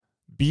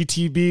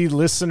BTB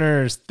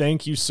listeners,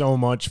 thank you so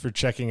much for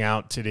checking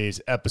out today's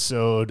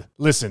episode.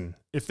 Listen,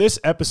 if this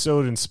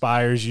episode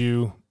inspires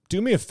you,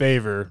 do me a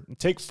favor,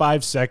 take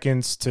 5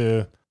 seconds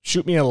to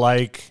shoot me a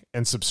like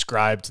and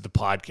subscribe to the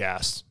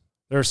podcast.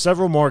 There are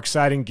several more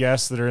exciting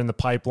guests that are in the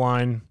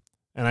pipeline,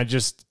 and I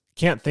just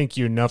can't thank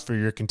you enough for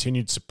your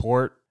continued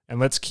support,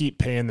 and let's keep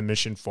paying the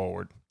mission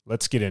forward.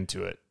 Let's get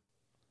into it.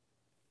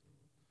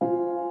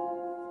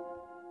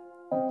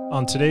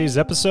 On today's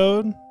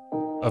episode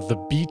of the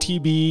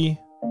BTB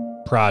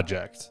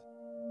Project.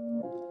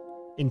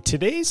 In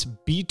today's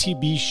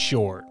BTB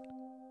Short,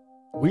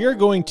 we are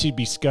going to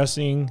be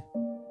discussing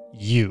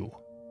you.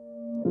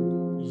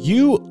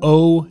 You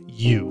owe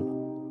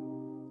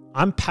you.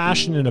 I'm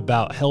passionate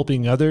about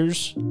helping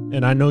others,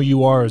 and I know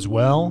you are as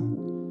well,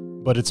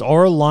 but it's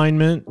our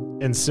alignment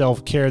and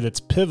self-care that's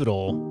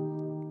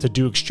pivotal to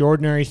do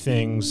extraordinary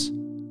things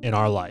in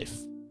our life.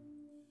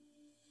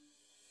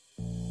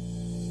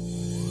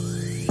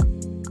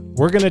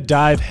 We're going to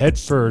dive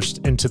headfirst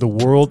into the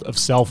world of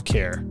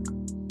self-care.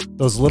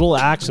 Those little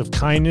acts of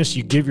kindness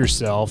you give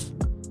yourself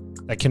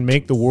that can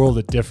make the world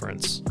a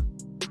difference.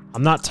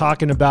 I'm not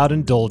talking about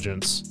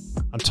indulgence.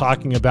 I'm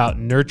talking about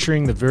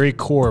nurturing the very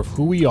core of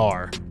who we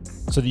are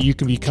so that you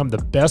can become the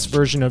best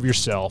version of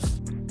yourself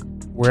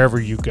wherever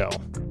you go.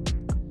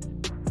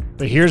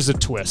 But here's the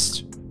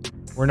twist.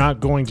 We're not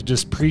going to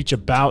just preach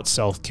about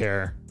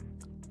self-care.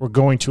 We're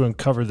going to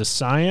uncover the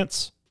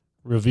science,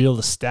 reveal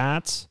the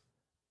stats,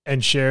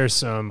 and share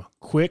some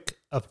quick,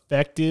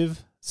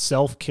 effective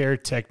self-care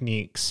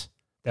techniques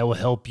that will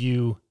help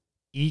you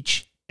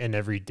each and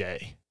every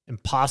day.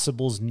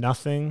 Impossible's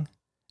nothing,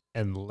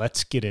 and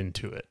let's get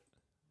into it.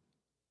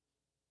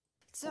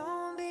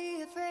 Don't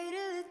be afraid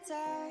of the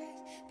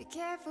dark. Be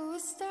careful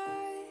with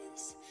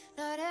stars.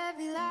 Not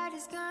every light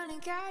is gonna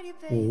guide you,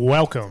 baby.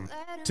 Welcome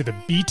to the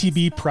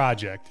BTB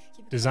Project,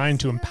 designed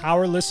to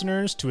empower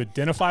listeners to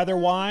identify their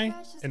why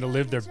and to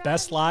live their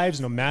best lives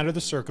no matter the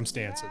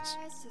circumstances.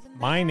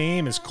 My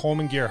name is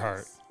Coleman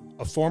Gerhardt.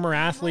 A former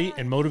athlete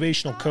and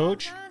motivational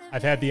coach,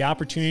 I've had the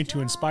opportunity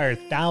to inspire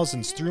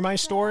thousands through my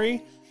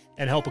story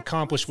and help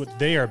accomplish what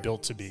they are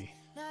built to be.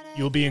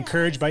 You'll be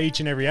encouraged by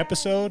each and every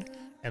episode,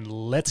 and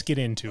let's get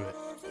into it.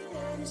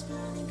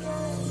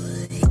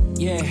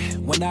 Yeah,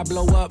 when I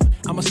blow up,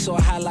 I'ma soar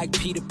high like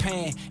Peter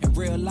Pan. In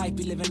real life,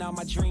 be living out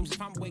my dreams.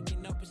 If I'm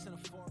waking up, it's in a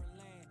foreign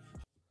land.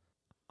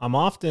 I'm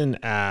often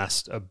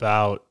asked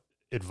about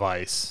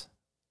advice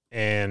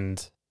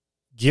and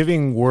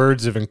giving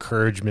words of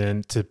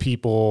encouragement to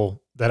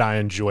people that I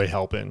enjoy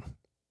helping.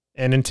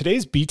 And in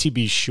today's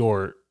BTB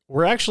Short,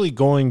 we're actually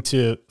going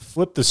to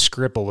flip the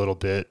script a little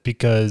bit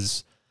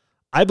because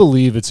I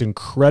believe it's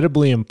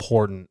incredibly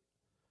important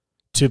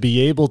to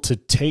be able to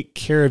take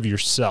care of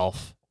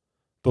yourself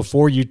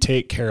before you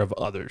take care of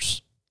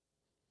others.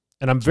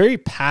 And I'm very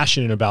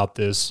passionate about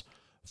this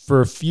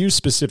for a few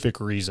specific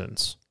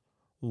reasons.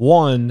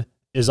 One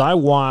is I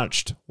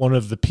watched one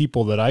of the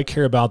people that I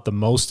care about the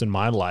most in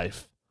my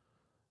life,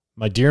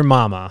 my dear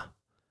mama,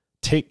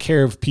 take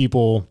care of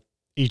people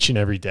each and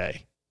every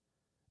day.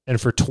 And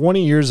for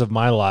 20 years of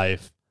my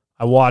life,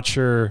 I watched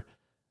her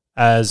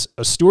as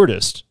a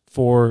stewardess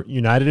for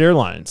United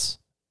Airlines.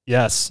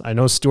 Yes, I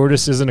know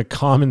stewardess isn't a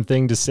common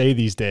thing to say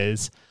these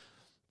days,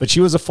 but she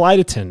was a flight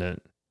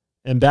attendant.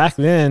 And back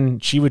then,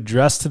 she would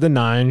dress to the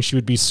nines, she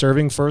would be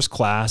serving first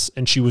class,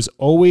 and she was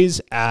always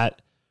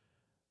at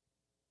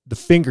the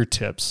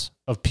fingertips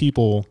of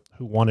people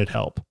who wanted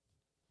help.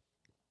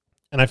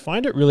 And I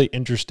find it really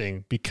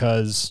interesting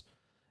because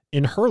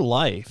in her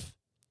life,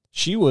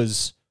 she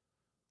was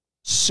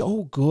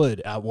so good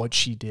at what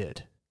she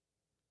did.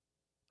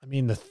 I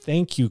mean, the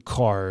thank you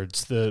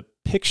cards, the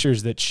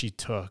pictures that she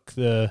took,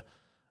 the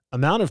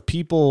amount of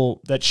people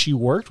that she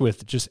worked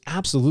with just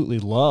absolutely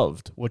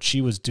loved what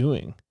she was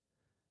doing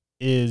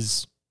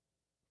is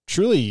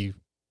truly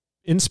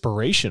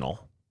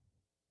inspirational.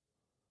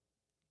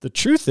 The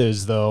truth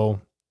is,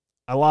 though,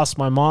 I lost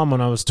my mom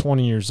when I was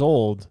 20 years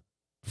old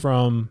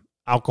from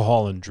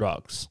alcohol and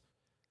drugs.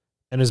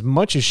 And as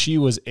much as she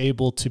was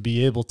able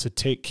to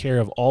take care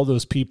of all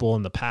those people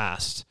in the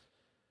past,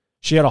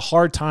 she had a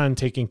hard time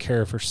taking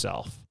care of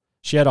herself.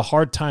 She had a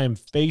hard time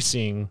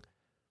facing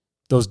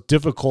those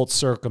difficult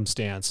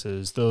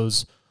circumstances,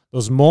 those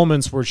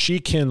moments where she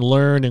can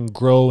learn and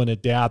grow and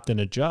adapt and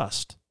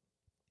adjust.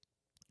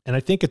 And I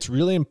think it's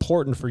really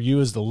important for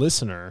you as the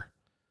listener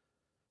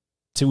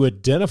to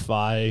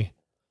identify,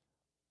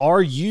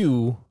 are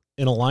you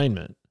in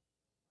alignment?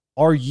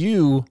 Are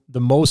you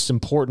the most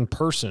important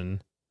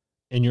person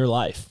in your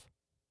life?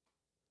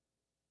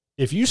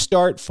 If you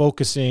start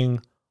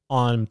focusing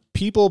on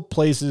people,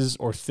 places,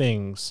 or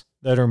things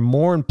that are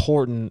more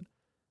important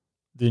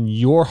than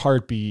your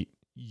heartbeat,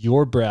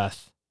 your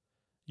breath,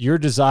 your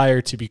desire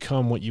to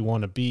become what you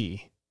want to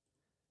be,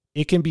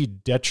 it can be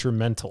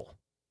detrimental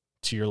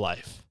to your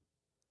life.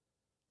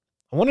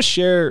 I want to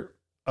share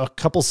a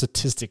couple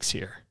statistics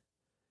here.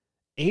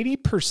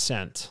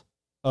 80%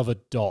 of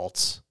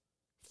adults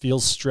feel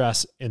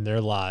stress in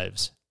their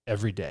lives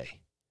every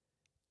day.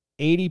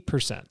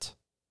 80%.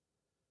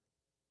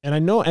 And I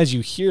know as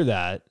you hear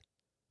that,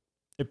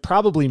 it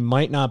probably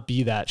might not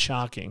be that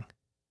shocking.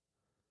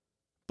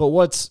 But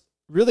what's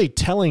really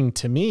telling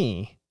to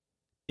me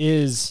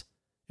is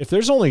if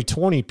there's only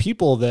 20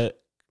 people that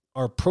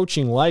are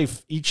approaching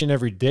life each and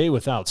every day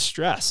without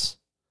stress,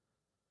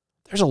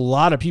 there's a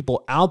lot of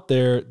people out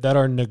there that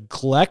are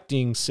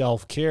neglecting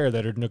self-care,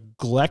 that are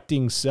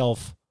neglecting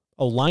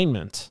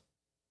self-alignment.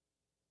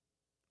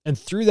 And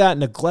through that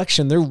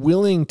neglection, they're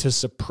willing to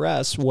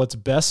suppress what's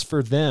best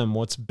for them,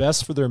 what's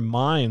best for their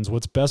minds,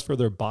 what's best for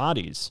their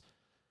bodies,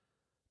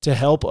 to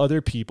help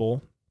other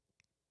people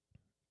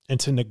and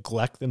to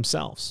neglect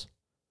themselves.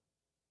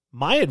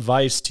 My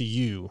advice to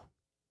you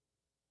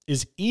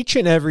is each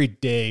and every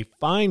day,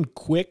 find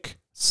quick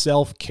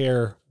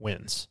self-care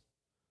wins.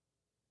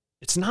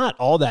 It's not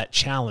all that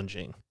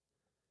challenging.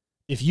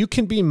 If you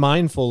can be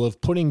mindful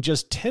of putting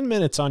just 10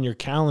 minutes on your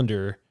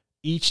calendar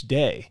each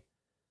day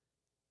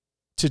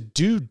to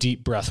do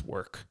deep breath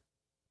work,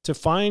 to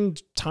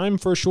find time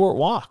for a short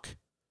walk,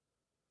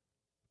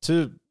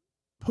 to,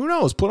 who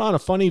knows, put on a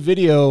funny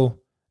video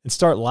and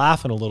start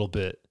laughing a little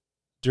bit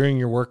during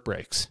your work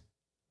breaks.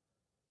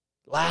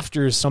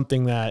 Laughter is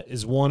something that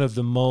is one of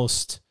the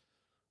most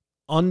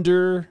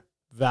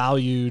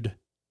undervalued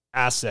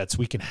assets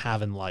we can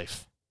have in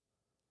life.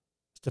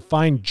 To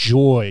find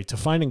joy, to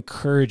find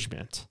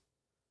encouragement.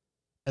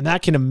 And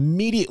that can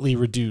immediately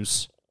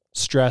reduce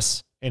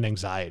stress and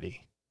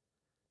anxiety.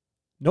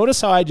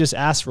 Notice how I just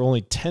asked for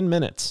only 10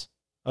 minutes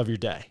of your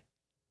day.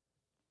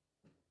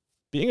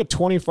 Being a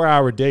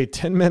 24-hour day,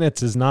 10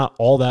 minutes is not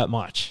all that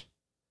much.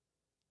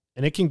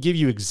 And it can give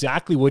you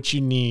exactly what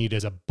you need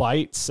as a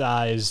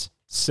bite-sized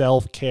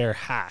self-care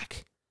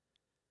hack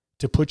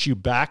to put you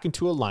back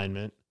into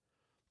alignment,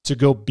 to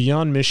go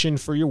beyond mission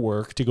for your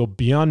work, to go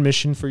beyond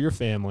mission for your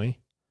family,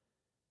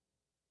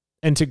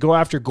 and to go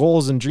after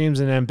goals and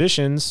dreams and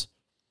ambitions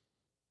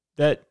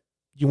that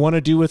you want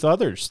to do with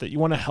others, that you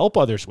want to help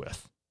others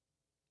with.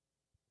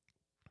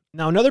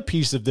 Now, another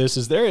piece of this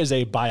is there is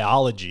a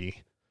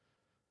biology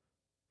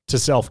to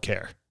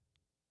self-care.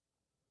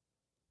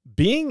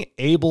 Being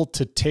able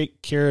to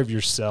take care of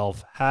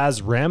yourself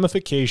has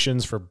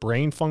ramifications for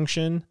brain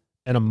function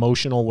and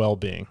emotional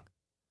well-being.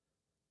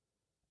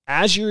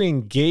 As you're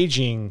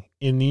engaging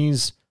in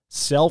these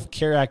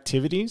self-care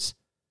activities,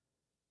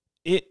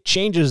 it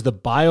changes the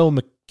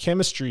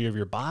biochemistry of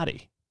your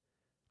body.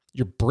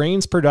 Your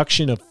brain's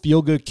production of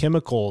feel-good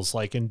chemicals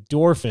like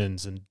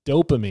endorphins and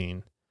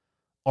dopamine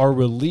are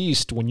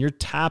released when you're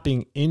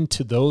tapping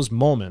into those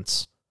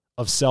moments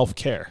of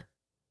self-care.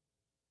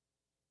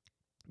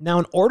 Now,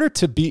 in order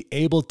to be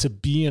able to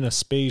be in a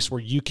space where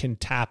you can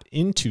tap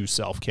into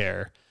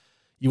self-care,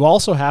 you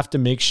also have to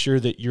make sure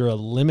that you're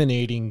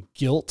eliminating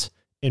guilt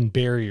and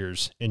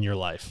barriers in your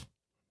life.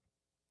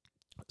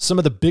 Some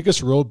of the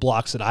biggest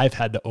roadblocks that I've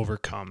had to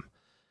overcome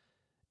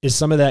is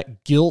some of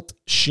that guilt,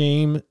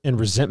 shame, and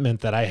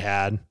resentment that I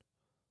had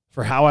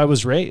for how I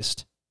was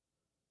raised.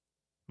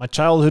 My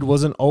childhood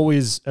wasn't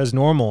always as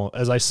normal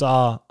as I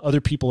saw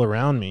other people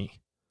around me.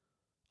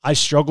 I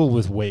struggled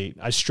with weight.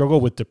 I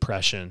struggled with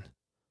depression.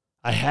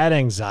 I had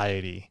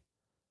anxiety.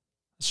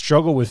 I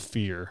struggled with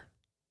fear.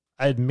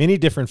 I had many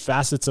different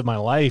facets of my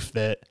life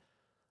that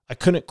I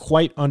couldn't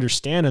quite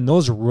understand. And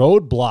those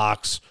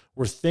roadblocks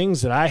were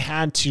things that I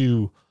had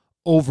to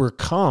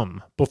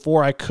overcome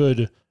before I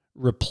could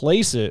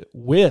replace it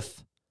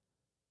with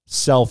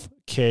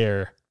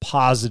self-care,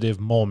 positive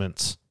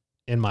moments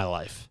in my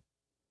life.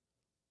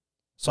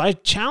 So I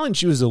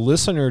challenge you as a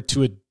listener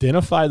to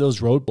identify those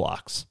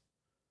roadblocks.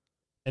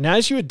 And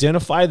as you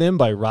identify them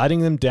by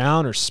writing them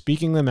down or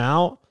speaking them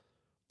out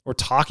or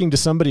talking to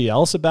somebody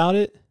else about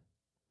it,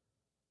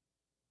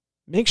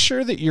 make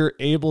sure that you're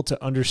able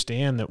to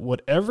understand that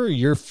whatever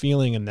you're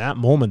feeling in that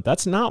moment,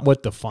 that's not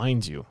what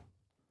defines you.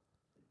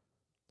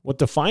 What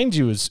defines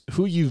you is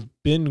who you've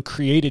been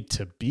created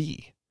to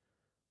be.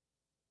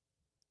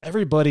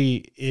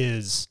 Everybody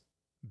is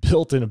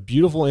built in a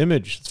beautiful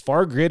image. It's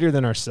far greater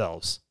than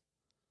ourselves.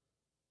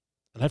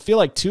 And I feel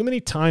like too many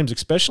times,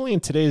 especially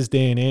in today's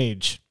day and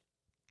age,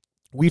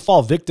 we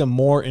fall victim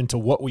more into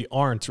what we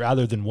aren't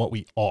rather than what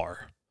we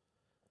are.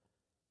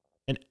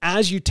 And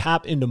as you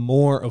tap into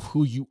more of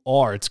who you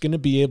are, it's going to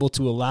be able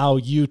to allow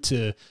you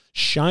to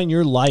shine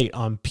your light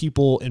on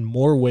people in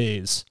more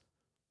ways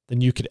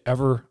than you could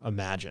ever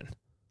imagine.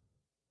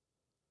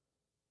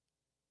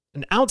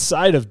 And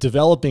outside of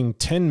developing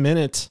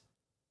 10-minute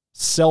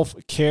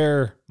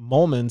self-care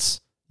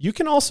moments, you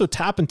can also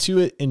tap into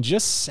it in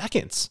just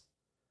seconds.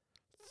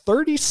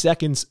 30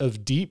 seconds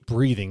of deep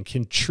breathing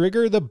can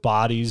trigger the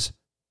body's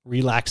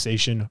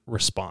relaxation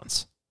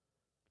response.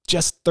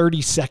 Just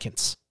 30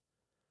 seconds.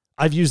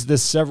 I've used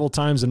this several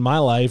times in my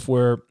life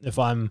where if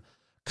I'm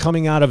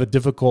coming out of a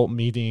difficult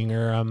meeting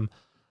or I'm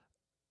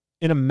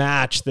in a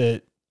match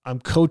that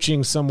I'm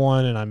coaching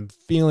someone and I'm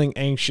feeling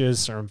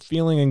anxious or I'm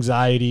feeling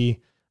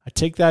anxiety, I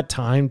take that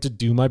time to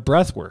do my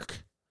breath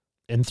work.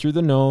 In through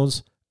the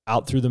nose,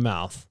 out through the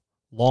mouth.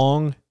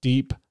 Long,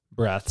 deep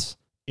breaths.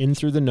 In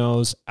through the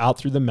nose, out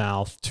through the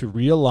mouth to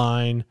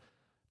realign,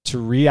 to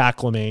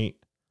reacclimate,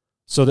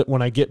 so that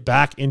when I get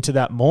back into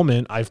that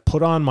moment, I've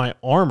put on my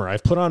armor.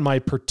 I've put on my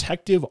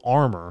protective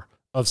armor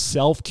of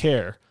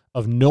self-care,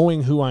 of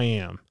knowing who I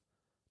am,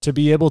 to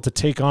be able to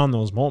take on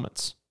those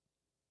moments.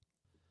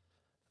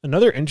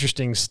 Another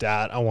interesting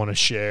stat I want to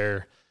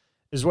share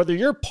is whether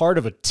you're part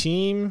of a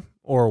team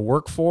or a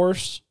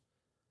workforce,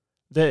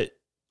 that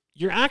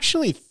you're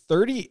actually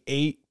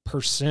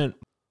 38%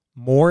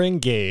 more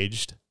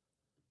engaged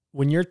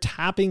when you're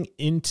tapping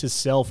into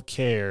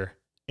self-care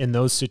in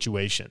those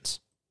situations.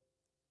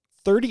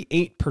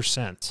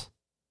 38%.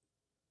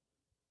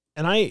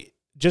 And I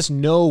just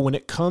know when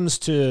it comes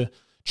to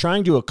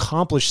trying to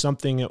accomplish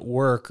something at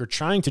work or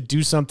trying to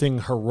do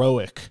something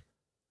heroic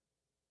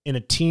in a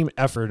team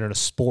effort in a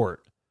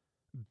sport,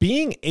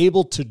 being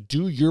able to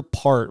do your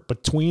part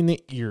between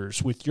the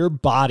ears with your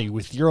body,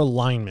 with your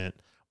alignment,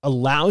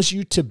 allows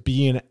you to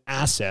be an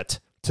asset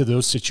to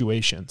those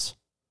situations.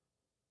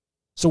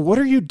 So what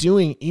are you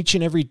doing each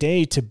and every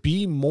day to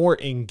be more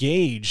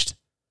engaged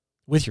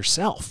with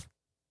yourself?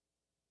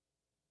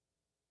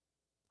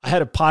 I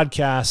had a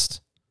podcast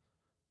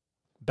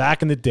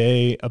back in the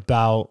day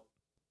about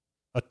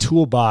a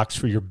toolbox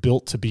for your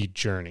built to be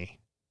journey.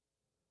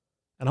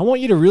 And I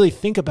want you to really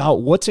think about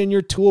what's in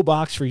your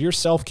toolbox for your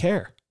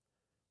self-care.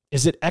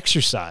 Is it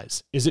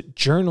exercise? Is it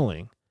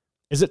journaling?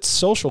 Is it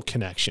social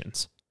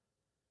connections?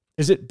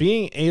 Is it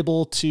being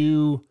able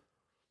to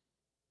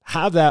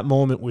have that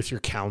moment with your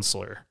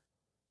counselor,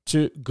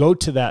 to go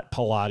to that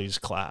Pilates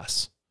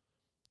class,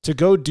 to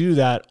go do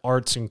that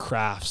arts and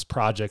crafts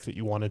project that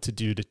you wanted to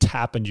do to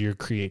tap into your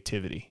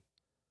creativity?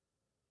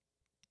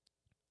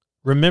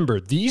 Remember,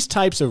 these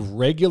types of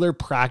regular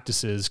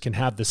practices can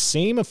have the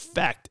same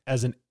effect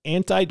as an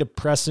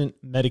antidepressant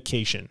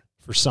medication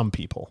for some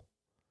people.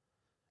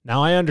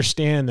 Now, I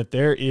understand that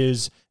there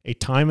is a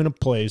time and a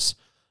place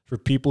for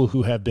people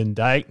who have been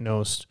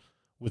diagnosed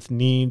with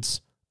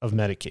needs of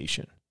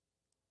medication.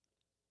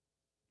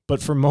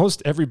 But for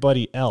most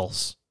everybody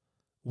else,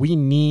 we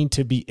need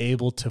to be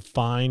able to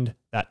find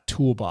that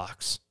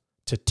toolbox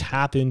to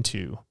tap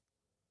into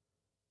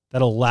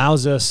that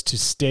allows us to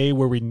stay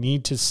where we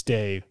need to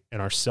stay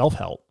in our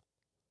self-help,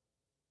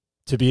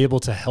 to be able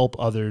to help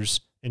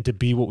others and to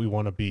be what we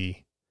want to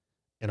be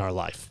in our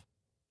life.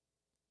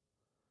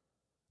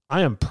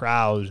 I am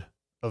proud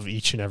of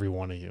each and every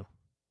one of you.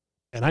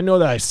 And I know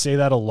that I say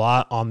that a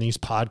lot on these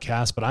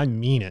podcasts, but I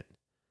mean it,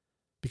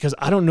 because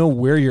I don't know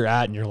where you're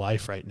at in your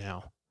life right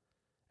now.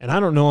 And I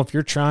don't know if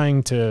you're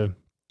trying to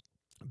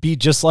be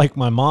just like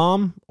my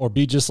mom or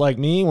be just like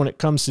me when it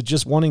comes to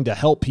just wanting to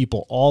help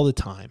people all the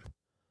time.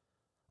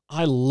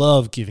 I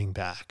love giving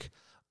back.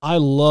 I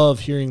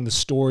love hearing the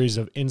stories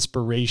of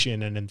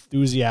inspiration and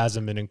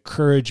enthusiasm and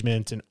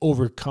encouragement and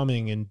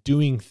overcoming and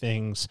doing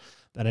things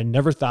that I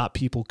never thought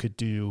people could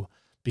do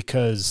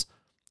because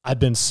I've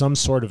been some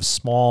sort of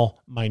small,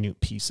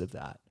 minute piece of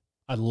that.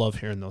 I love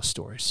hearing those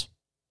stories.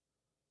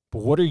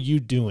 But what are you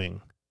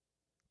doing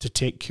to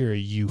take care of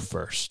you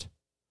first?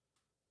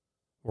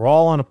 We're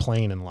all on a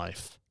plane in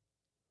life.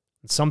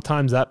 And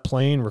sometimes that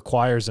plane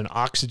requires an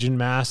oxygen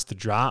mask to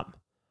drop.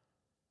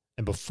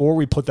 And before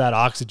we put that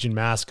oxygen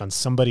mask on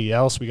somebody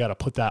else, we got to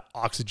put that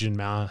oxygen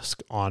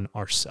mask on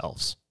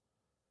ourselves.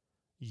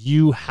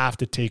 You have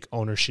to take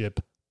ownership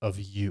of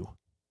you.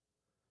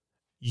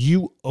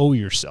 You owe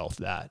yourself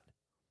that.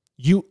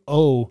 You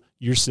owe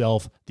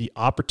yourself the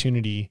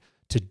opportunity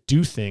to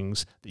do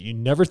things that you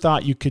never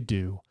thought you could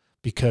do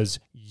because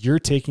you're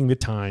taking the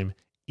time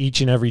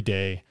each and every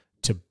day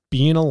to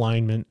be in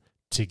alignment,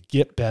 to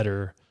get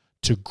better,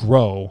 to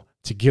grow,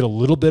 to get a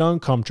little bit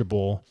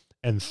uncomfortable.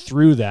 And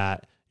through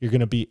that, you're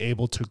going to be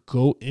able to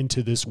go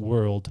into this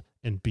world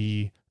and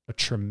be a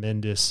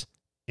tremendous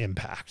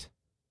impact.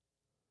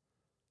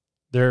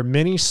 There are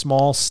many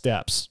small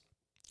steps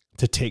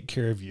to take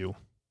care of you.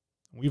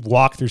 We've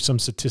walked through some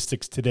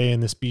statistics today in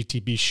this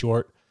BTB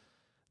short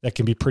that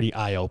can be pretty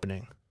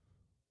eye-opening.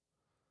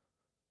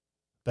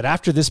 But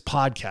after this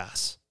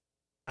podcast,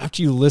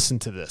 after you listen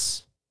to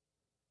this,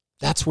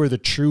 that's where the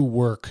true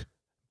work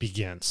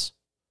begins.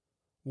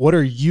 What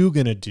are you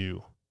going to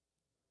do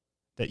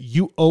that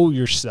you owe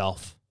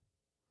yourself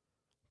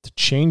to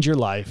change your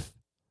life,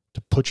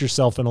 to put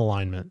yourself in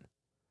alignment,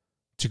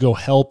 to go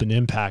help and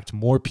impact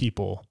more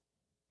people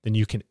than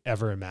you can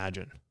ever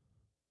imagine?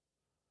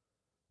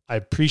 I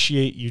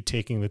appreciate you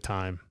taking the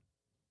time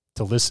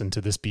to listen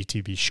to this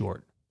BTB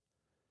short.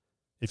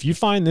 If you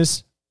find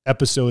this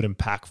episode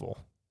impactful,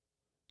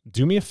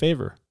 do me a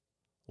favor,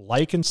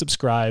 like and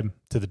subscribe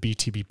to the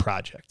BTB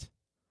Project.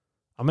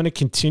 I'm going to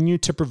continue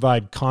to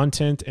provide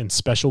content and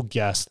special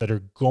guests that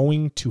are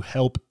going to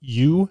help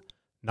you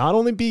not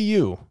only be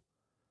you,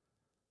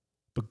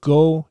 but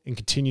go and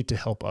continue to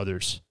help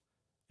others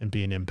and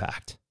be an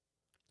impact.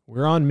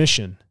 We're on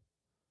mission.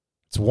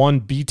 It's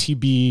one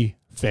BTB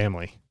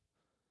family.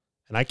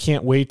 And I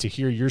can't wait to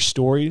hear your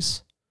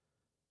stories.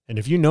 And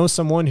if you know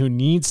someone who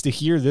needs to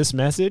hear this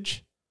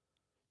message,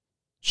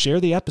 share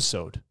the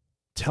episode.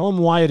 Tell them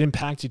why it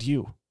impacted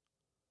you.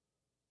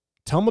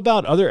 Tell them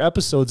about other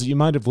episodes that you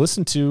might have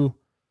listened to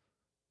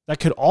that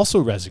could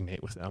also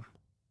resonate with them.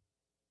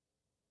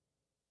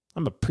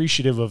 I'm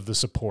appreciative of the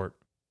support.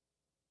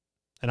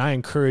 And I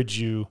encourage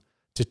you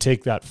to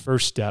take that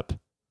first step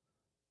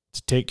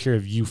to take care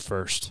of you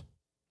first.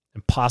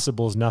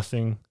 Impossible is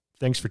nothing.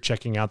 Thanks for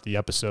checking out the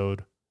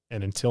episode.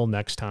 And until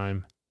next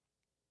time,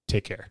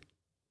 take care.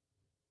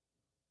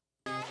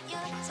 You're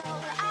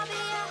told I'll be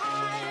a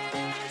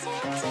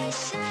harder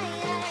temptation.